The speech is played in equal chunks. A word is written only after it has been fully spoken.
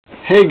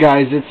Hey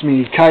guys, it's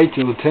me,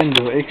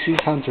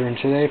 KaitoTenjoXyZHunter, and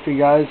today for you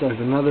guys I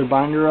have another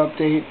binder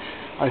update.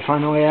 I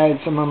finally added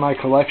some of my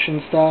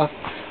collection stuff.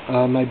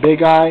 My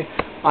Big Eye.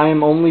 I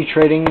am only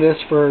trading this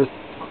for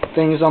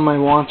things on my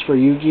wants for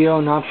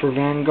Yugioh, not for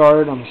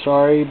Vanguard. I'm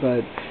sorry,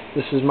 but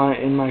this is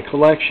in my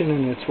collection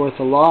and it's worth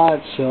a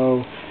lot,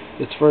 so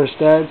it's first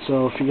ed.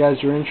 So if you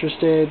guys are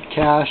interested,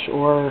 cash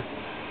or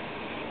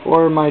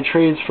my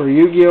trades for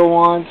Yugioh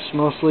wants,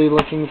 mostly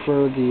looking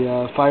for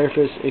the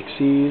Firefist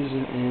Ixies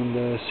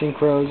and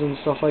Synchros and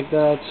stuff like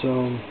that.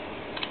 So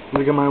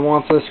look at my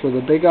wants list for the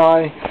Big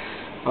Eye.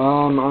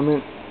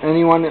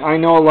 Anyone, I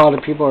know a lot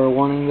of people are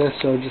wanting this,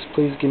 so just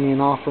please give me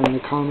an offer in the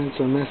comments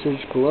or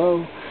message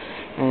below.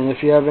 And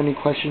if you have any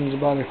questions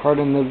about a card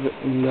in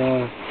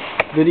the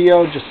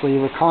video, just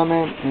leave a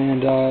comment.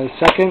 And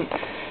second,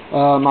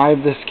 I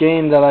have this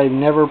game that I've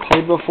never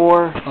played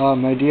before.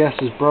 My DS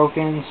is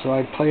broken, so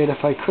I'd play it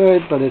if I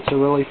could, but it's a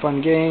really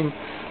fun game.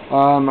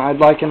 I'd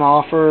like an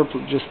offer.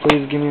 Just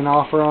please give me an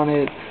offer on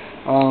it.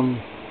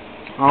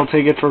 I'll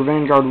take it for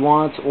Vanguard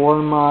wants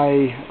or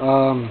my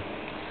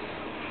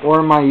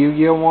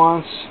Yugioh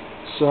wants,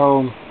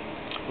 so,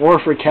 or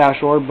for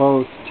cash or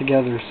both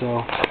together.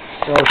 So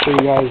I'll show you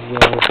guys the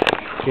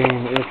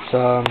game.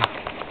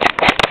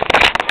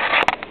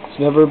 It's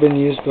never been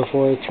used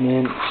before. It's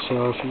mint,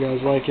 so if you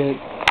guys like it,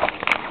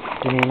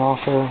 give me an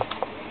offer.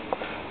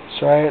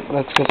 So alright,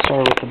 let's get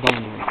started with the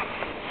binder.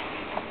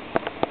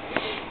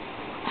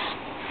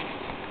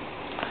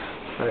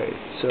 Alright,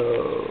 so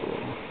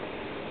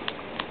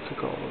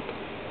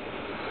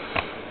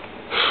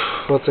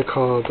what's it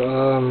called?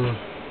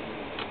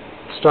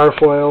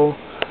 Starfoil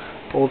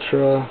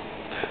Ultra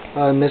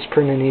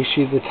misprint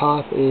Anishi. The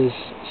top is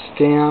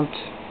stamped,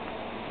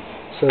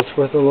 so it's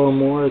worth a little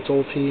more. It's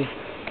ulti.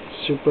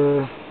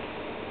 Super,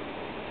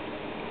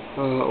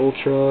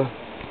 ultra,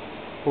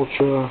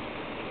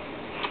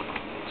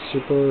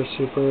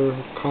 super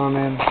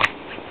common.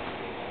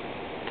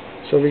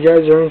 So if you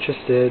guys are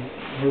interested,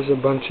 here's a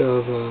bunch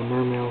of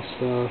mermail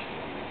stuff.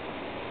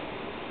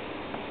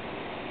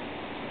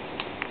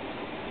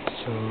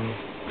 So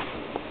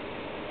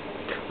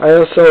I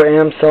also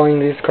am selling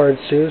these cards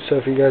too, so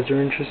if you guys are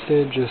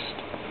interested, just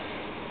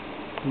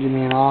give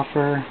me an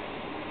offer.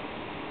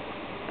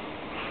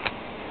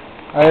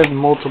 I have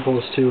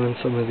multiples too in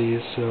some of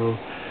these, so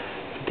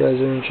if you guys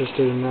are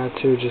interested in that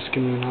too, just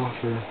give me an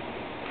offer.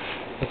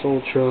 That's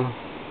ultra.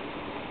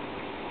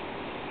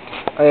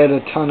 I had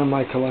a ton of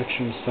my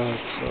collection stuff,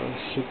 so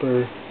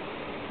super.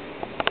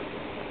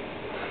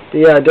 But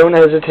yeah, don't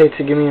hesitate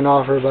to give me an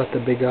offer about the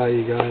Big Eye,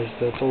 you guys.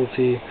 That's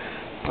ulti.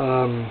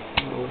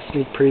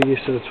 Sneak preview,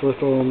 so it's worth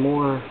a little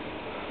more.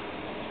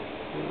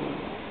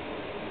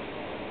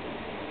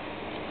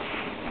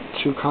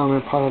 2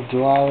 common pot of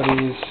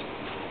dualities.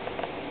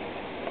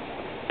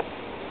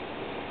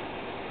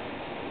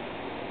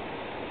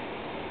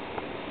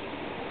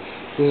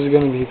 This is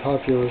going to be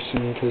popular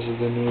soon because of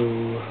the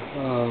new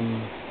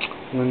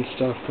wind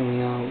stuff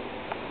coming out.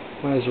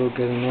 Might as well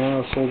get an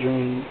arrow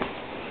soldiering.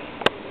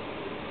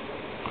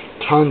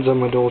 Tons of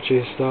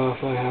Madolche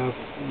stuff. I have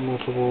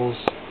multiples.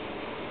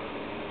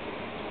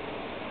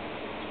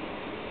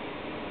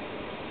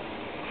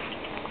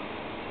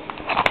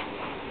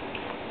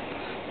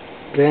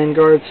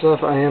 Vanguard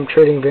stuff. I am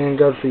trading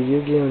Vanguard for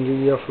Yugioh and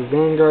Yugioh for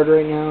Vanguard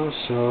right now.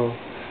 So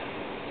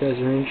if you guys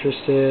are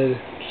interested,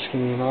 just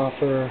give me an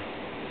offer.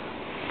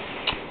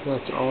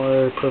 That's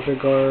our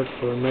Perfect Guard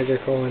for Mega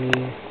Colony.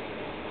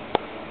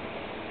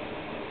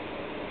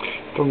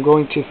 If I'm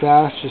going too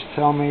fast, just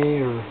tell me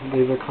or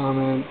leave a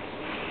comment.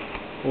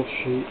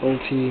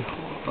 Ulti,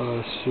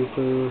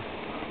 super,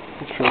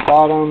 ultra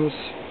bottoms,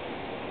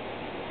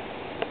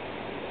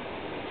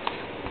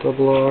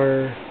 double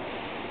R,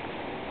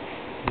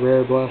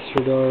 rare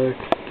blaster dark,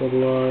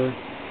 double R,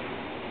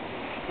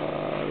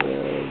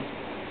 red,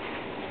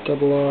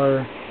 double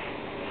R.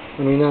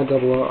 I mean not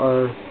double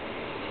R.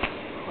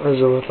 Ours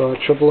are with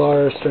triple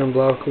R,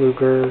 Sternblauk,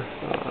 Luger,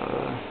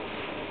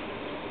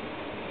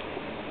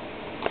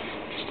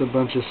 just a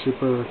bunch of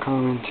super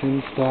common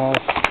tin stuff.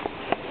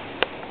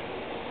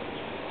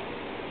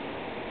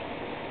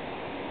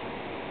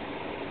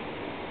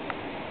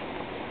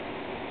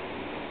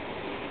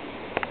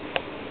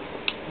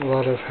 A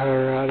lot of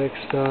hieratic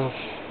stuff.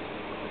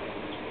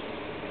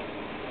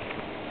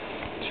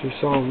 2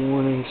 Solemn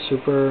Warning,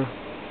 super.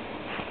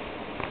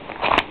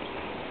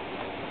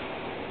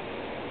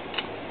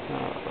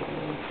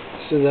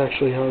 This is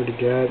actually hard to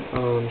get.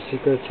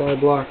 Secret Side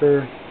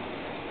Blocker.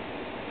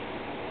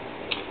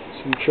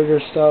 Some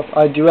trigger stuff.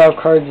 I do have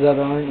cards that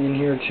aren't in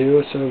here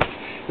too, so if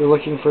you're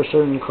looking for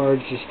certain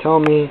cards, just tell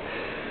me.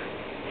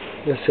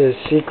 This is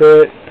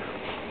Secret.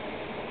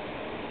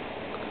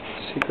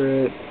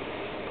 Super.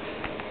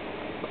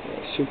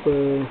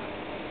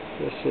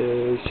 This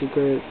is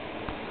Secret.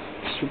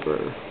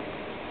 Super.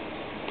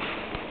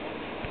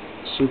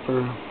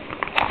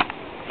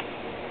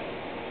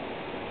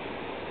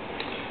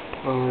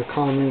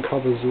 Common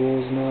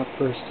Kabazul's not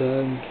first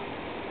ed.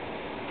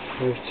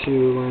 I have 2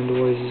 Land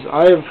Oases.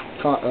 I have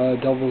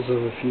doubles of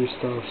a few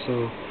stuff,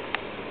 so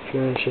if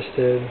you're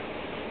interested,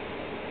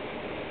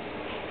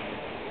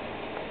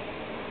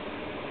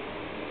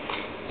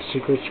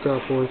 Secret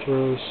Scrap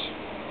Orthros.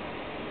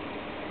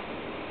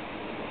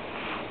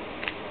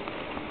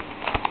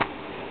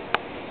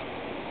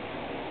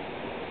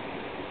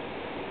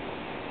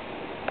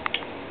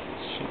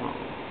 So,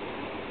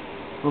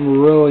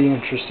 I'm really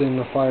interested in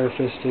the Fire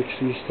Fist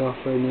XC stuff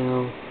right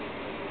now.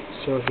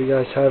 So if you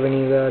guys have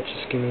any of that,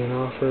 just give me an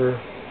offer.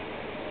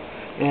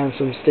 And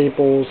some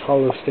staples,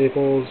 hollow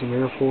staples, some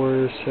Air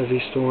Force, Heavy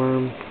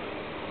Storm,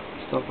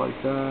 stuff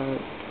like that.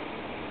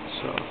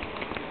 So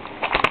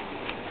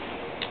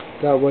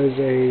that was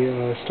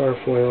a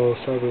Starfoil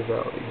Cyber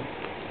Valley.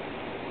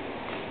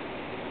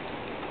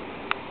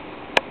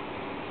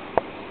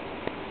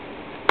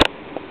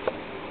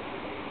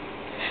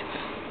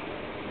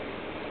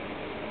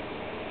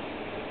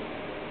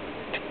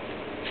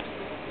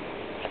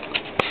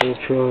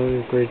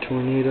 Ultra Great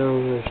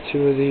Tornado. I have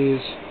 2 of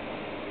these.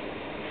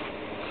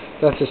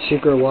 That's a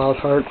Secret Wild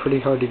Heart, pretty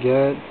hard to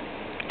get.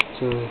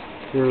 It's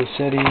a Hero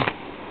City.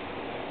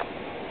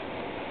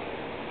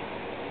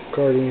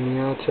 Guardian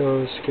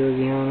Yato,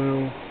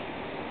 Scargiano.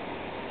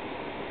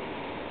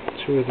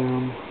 2 of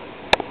them.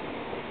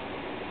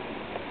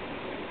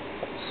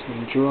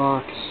 Some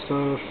Drock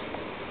stuff.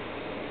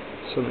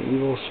 Some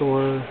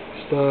Evilsaur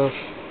stuff.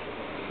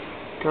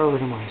 Got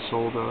rid of my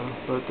Zelda,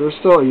 but there's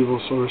still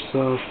Evilsaur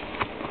stuff.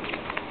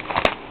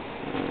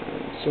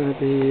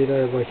 Centipede, I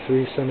have like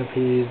 3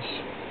 centipedes.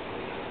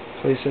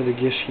 Playset of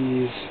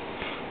Gishis,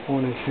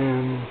 1 of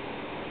him.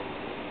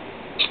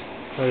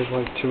 I have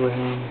like 2 of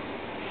him.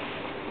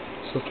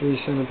 So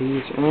 3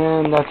 centipedes.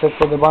 And that's it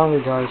for the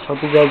binder, guys.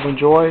 Hope you guys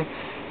enjoy.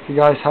 If you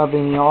guys have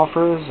any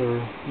offers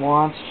or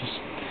wants, just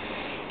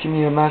give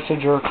me a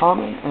message or a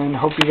comment, and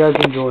hope you guys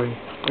enjoy.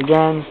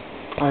 Again,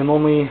 I'm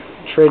only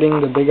trading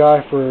the Big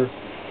Eye for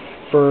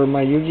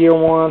my Yu-Gi-Oh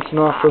wants,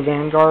 not for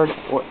Vanguard,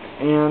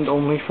 and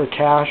only for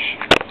cash.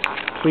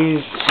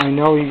 Please, I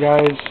know you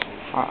guys,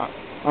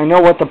 I know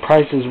what the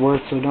price is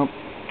worth, so don't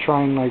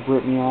try and like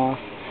rip me off.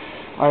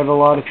 I have a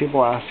lot of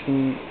people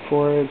asking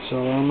for it, so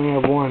I only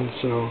have 1,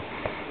 so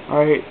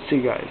alright, see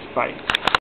you guys, bye.